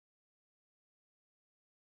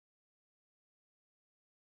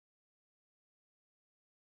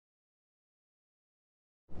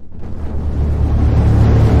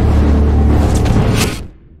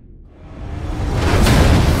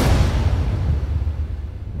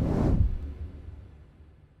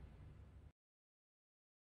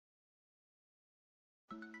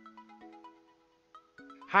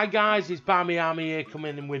Hi guys, it's Barmy Army here,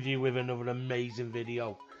 coming in with you with another amazing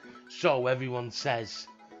video. So everyone says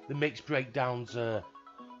the mixed breakdown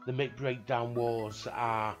wars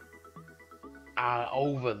are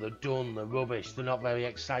over, they're done, they're rubbish, they're not very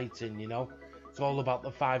exciting, you know. It's all about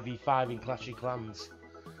the 5v5 in Clash of Clans.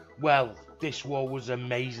 Well, this war was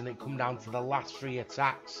amazing. It come down to the last 3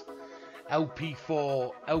 attacks.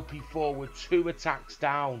 LP4 were 2 attacks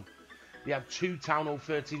down. They had 2 Town Hall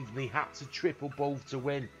 13s and they had to triple both to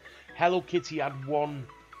win. Hello Kitty had one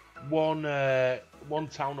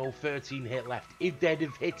Town Hall 13 hit left. If they'd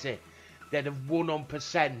have hit it, they'd have won on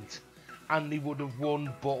percent and they would have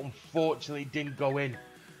won, but unfortunately it didn't go in.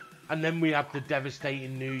 And then we had the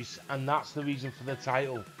devastating news, and that's the reason for the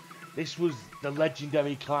title. This was the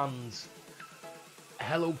legendary clans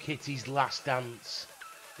Hello Kitty's last dance.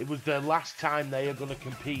 It was their last time they are going to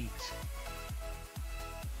compete.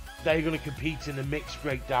 They're going to compete in a mixed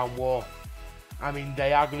breakdown war. I mean,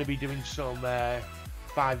 they are going to be doing some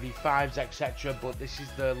 5v5s, etc. But this is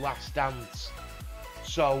the last dance.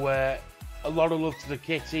 So, a lot of love to the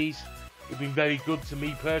Kitties. They've been very good to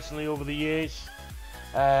me personally over the years.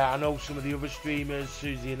 I know some of the other streamers,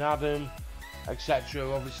 Susie and Adam,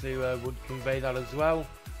 etc. obviously would convey that as well.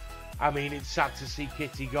 I mean, it's sad to see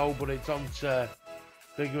Kitty go, but it's on to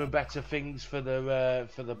bigger and better things for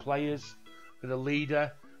the players, for the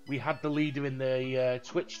leader. We had the leader in the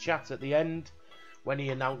Twitch chat at the end when he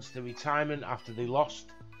announced the retirement after they lost.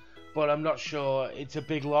 But I'm not sure. It's a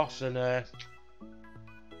big loss, and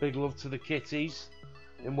big love to the Kitties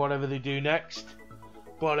in whatever they do next.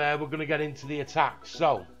 But we're going to get into the attack.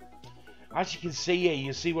 So, as you can see here,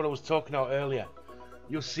 you see what I was talking about earlier.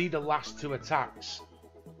 You'll see the last 2 attacks.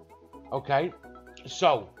 Okay,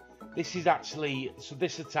 so this is actually,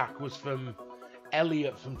 this attack was from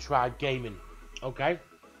Elliot from Tribe Gaming. Okay.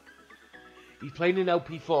 He's playing in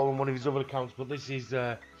LP4 on one of his other accounts, but this is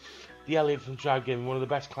the Elliot from Tribe Gaming, one of the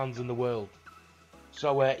best clans in the world.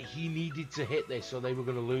 So he needed to hit this, or they were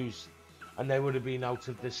going to lose, and they would have been out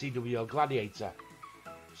of the CWO Gladiator.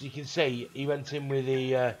 So you can see he went in with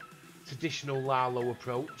the traditional Lalo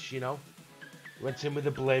approach, you know. Went in with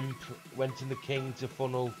the blimp, went in the king to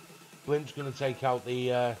funnel. Blimp's going to take out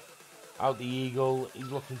the eagle. He's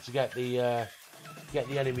looking to get the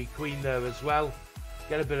enemy queen there as well.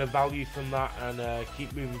 Get a bit of value from that and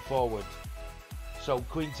keep moving forward. So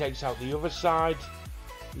queen takes out the other side.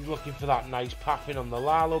 He's looking for that nice pathing on the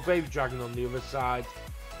Lalo. Baby dragon on the other side.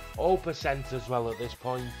 All percent as well at this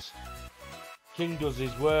point. King does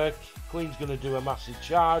his work. Queen's going to do a massive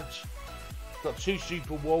charge. Got 2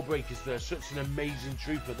 super wall breakers there. Such an amazing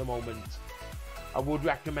troop at the moment. I would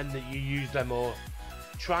recommend that you use them, or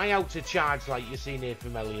try out a charge like you're seeing here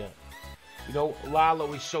from Elliot. You know,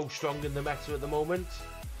 Lalo is so strong in the meta at the moment,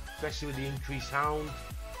 especially with the increased hound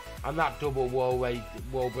and that double wall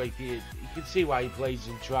breaker. You can see why he plays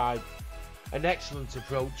in Tribe. An excellent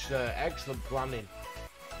approach there, excellent planning.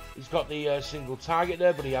 He's got the single target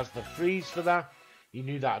there, but he has the freeze for that. He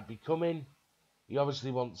knew that would be coming. He obviously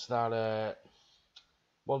wants that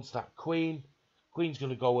queen. Queen's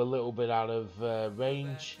going to go a little bit out of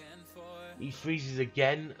range. He freezes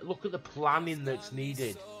again. Look at the planning that's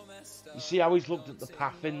needed. You see how he's looked at the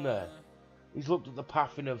pathing there? He's looked at the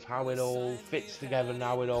pathing of how it all fits together and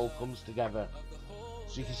how it all comes together.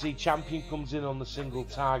 So you can see champion comes in on the single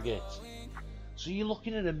target. So you're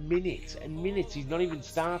looking at a minute. He's not even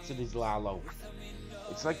started his Lalo.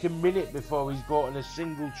 It's like a minute before he's brought in a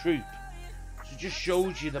single troop. So it just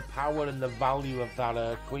shows you the power and the value of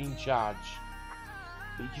that queen charge.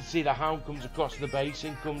 But you can see the hound comes across the base.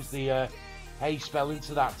 In comes the hay spell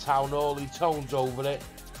into that town hall. He tones over it,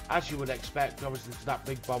 as you would expect. Obviously, that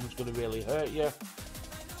big bomb's going to really hurt you.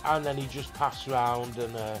 And then he just passed around,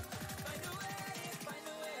 and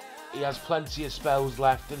he has plenty of spells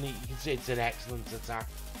left, and you can see it's an excellent attack.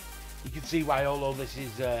 You can see why, although this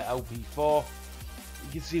is LP4,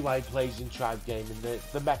 you can see why he plays in Tribe Gaming.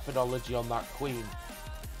 The methodology on that queen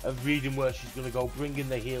of reading where she's going to go, bringing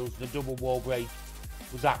the heals, the double wall break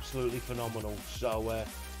was absolutely phenomenal. So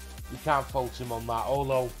you can't fault him on that.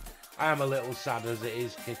 Although I am a little sad as it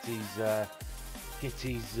is Kitty's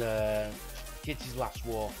last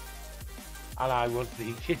war, and I was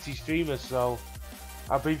the Kitty streamer, so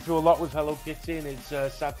I've been through a lot with Hello Kitty, and it's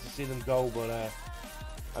sad to see them go. But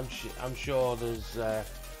I'm sure there's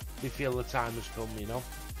they feel the time has come, you know.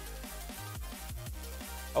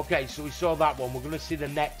 Okay, so we saw that one. We're going to see the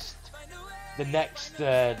next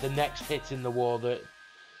hit in the war.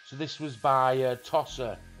 So this was by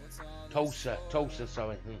Tosa,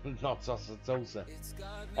 sorry, not Tosa, Tosa.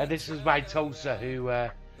 This was by Tosa, who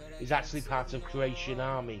is actually part of Creation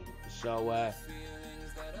Army. So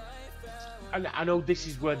And I know this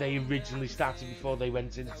is where they originally started before they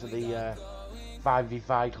went into the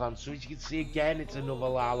 5v5 clan. So as you can see again, it's another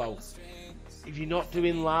Lalo. If you're not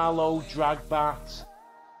doing Lalo, drag bat,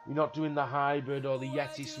 you're not doing the hybrid or the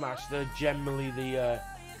Yeti smash, they're generally the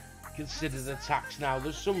considered attacks now.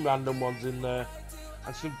 There's some random ones in there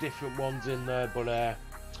and some different ones in there, but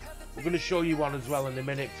we're going to show you one as well in a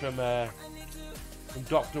minute from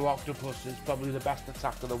Dr. Octopus. It's probably the best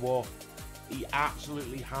attack of the war. He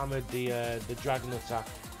absolutely hammered the dragon attack.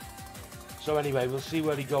 So anyway, we'll see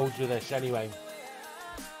where he goes with this anyway.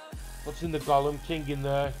 Puts in the Golem, King in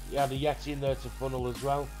there. He had a Yeti in there to funnel as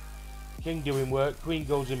well. King doing work, Queen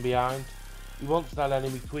goes in behind. He wants that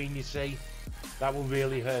enemy Queen, you see. That will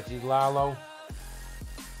really hurt his Lalo.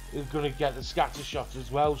 He's going to get the scatter shot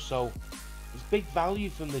as well, so there's big value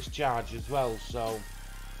from this charge as well. So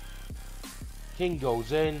King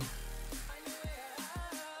goes in.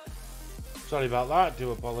 Sorry about that, I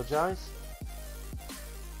do apologise.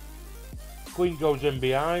 Queen goes in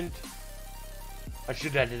behind. I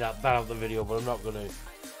should edit that out of the video, but I'm not going to.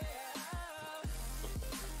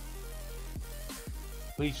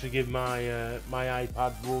 Please forgive my my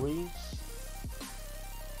iPad worries.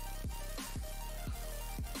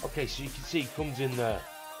 Okay, so you can see he comes in there.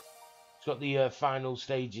 It's got the final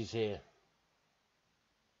stages here.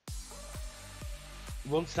 He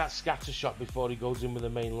wants that scatter shot before he goes in with the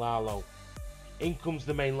main Lalo. In comes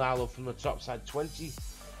the main Lalo from the top side. 20,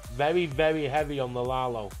 very, very heavy on the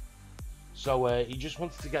Lalo. So he just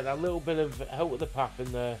wants to get that little bit of help with the path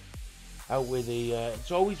in there. Out with the.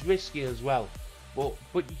 It's always risky as well, but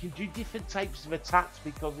you can do different types of attacks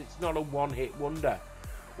because it's not a one-hit wonder.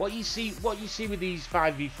 What you see with these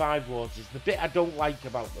 5v5 wars is the bit I don't like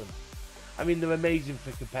about them. I mean, they're amazing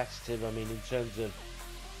for competitive. I mean, in terms of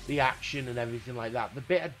the action and everything like that. The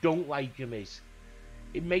bit I don't like them is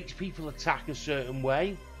it makes people attack a certain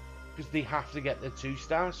way because they have to get the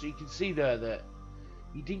 2-star. So you can see there that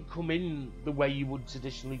he didn't come in the way you would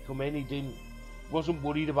traditionally come in. He wasn't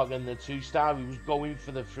worried about getting the 2-star. He was going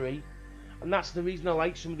for the 3, and that's the reason I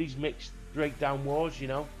like some of these mixed breakdown wars. You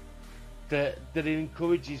know, that it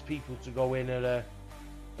encourages people to go in at a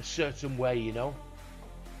certain way. You know,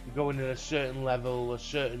 you go in at a certain level, a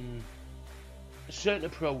certain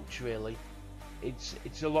approach. Really,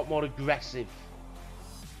 it's a lot more aggressive.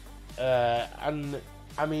 And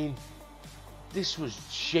I mean, this was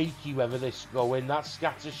shaky whether this go in. That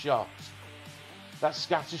scatter shot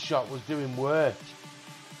was doing work.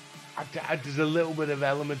 There's a little bit of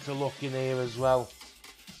element of luck in here as well.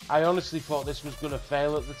 I honestly thought this was going to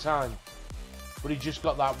fail at the time, but he just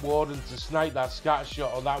got that warden to snipe that scatter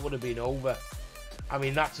shot, or that would have been over. I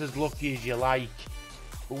mean, that's as lucky as you like,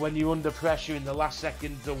 but when you're under pressure in the last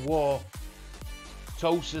seconds of war,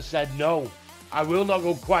 Tosa said, no, I will not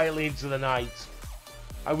go quietly into the night.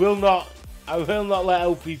 I will not let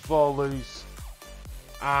LP4 lose.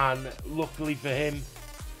 And luckily for him,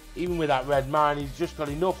 even with that red mine, he's just got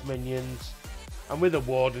enough minions, and with a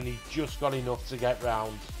warden, he's just got enough to get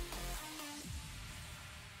round.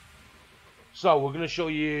 So we're going to show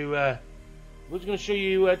you.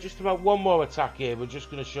 Just about one more attack here. We're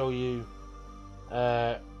just going to show you.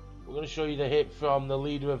 We're going to show you the hit from the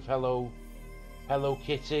leader of Hello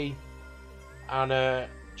Kitty, and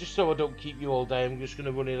just so I don't keep you all day, I'm just going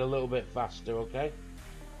to run it a little bit faster, okay?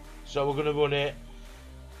 So we're going to run it.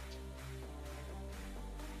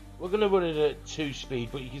 We're going to run it at 2 speed,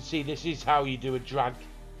 but you can see this is how you do a drag.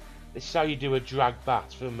 This is how you do a drag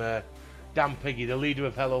bat from Dan Piggy, the leader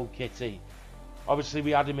of Hello Kitty. Obviously,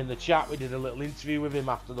 we had him in the chat. We did a little interview with him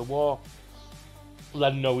after the war,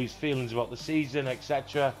 let him know his feelings about the season,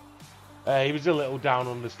 etc. He was a little down,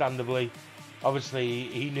 understandably. Obviously,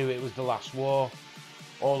 he knew it was the last war.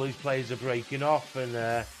 All these players are breaking off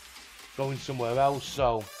and going somewhere else.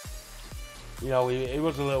 So, you know, he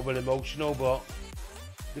was a little bit emotional, but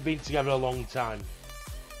they've been together a long time.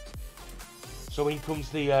 So in comes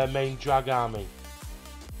the main drag army.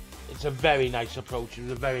 It's a very nice approach. It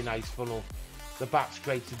was a very nice funnel. The bats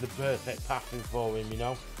created the perfect pathing for him, you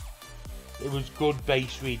know. It was good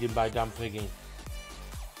base reading by Dan Piggy.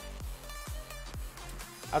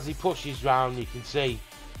 As he pushes round, you can see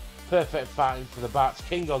perfect fighting for the bats.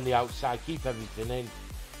 King on the outside, keep everything in.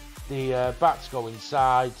 The bats go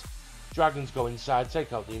inside, dragons go inside,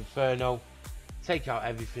 take out the Inferno, take out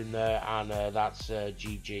everything there, and that's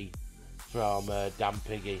GG from Dan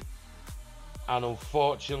Piggy. And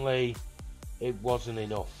unfortunately, it wasn't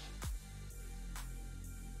enough.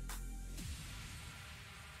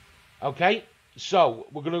 Okay, so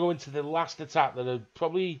we're going to go into the last attack that are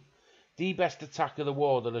probably the best attack of the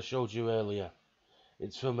war that I showed you earlier.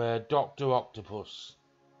 It's from Dr. Octopus.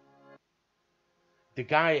 the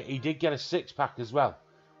guy, he did get a 6-pack as well.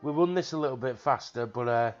 We run this a little bit faster,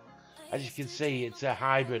 but as you can see, it's a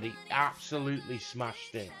hybrid. He absolutely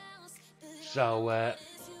smashed it. So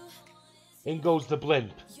in goes the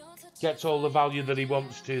blimp. Gets all the value that he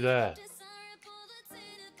wants to there.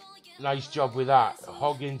 Nice job with that.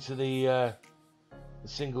 Hog into the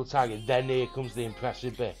single target. Then here comes the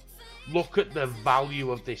impressive bit. Look at the value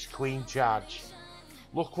of this queen charge.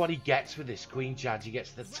 Look what he gets with this queen charge. He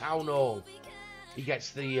gets the town hall. He gets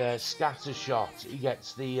the scatter shot. He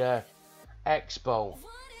gets the expo.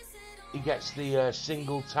 He gets the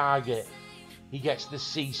single target. He gets the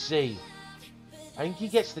CC. I think he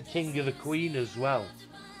gets the king of the queen as well.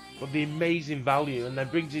 But the amazing value. And then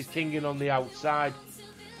brings his king in on the outside.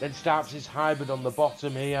 Then starts his hybrid on the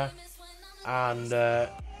bottom here. And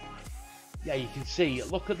yeah, you can see.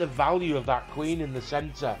 Look at the value of that queen in the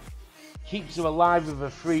centre. Keeps her alive with a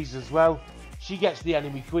freeze as well. She gets the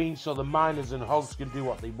enemy queen so the miners and hogs can do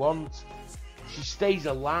what they want. She stays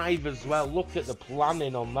alive as well. Look at the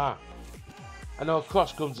planning on that. And now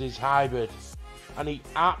across comes his hybrid. And he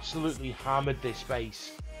absolutely hammered this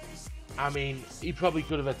base. I mean, he probably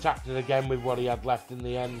could have attacked it again with what he had left in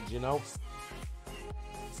the end, you know.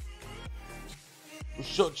 It was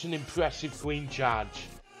such an impressive queen charge.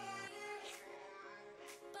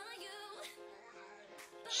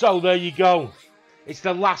 So there you go. It's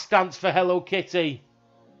the last dance for Hello Kitty.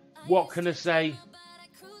 What can I say?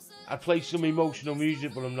 I play some emotional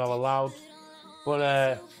music, but I'm not allowed.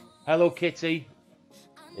 But Hello Kitty,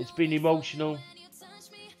 it's been emotional.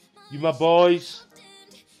 You're my boys.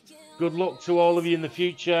 Good luck to all of you in the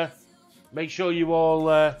future. Make sure you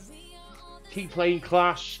all keep playing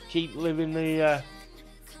Clash, keep living the,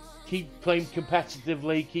 keep playing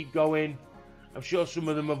competitively, keep going. I'm sure some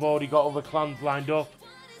of them have already got other clans lined up.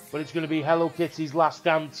 But it's going to be Hello Kitty's last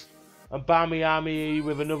dance. And Barmy Army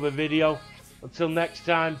with another video. Until next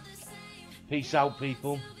time, peace out,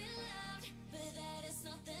 people.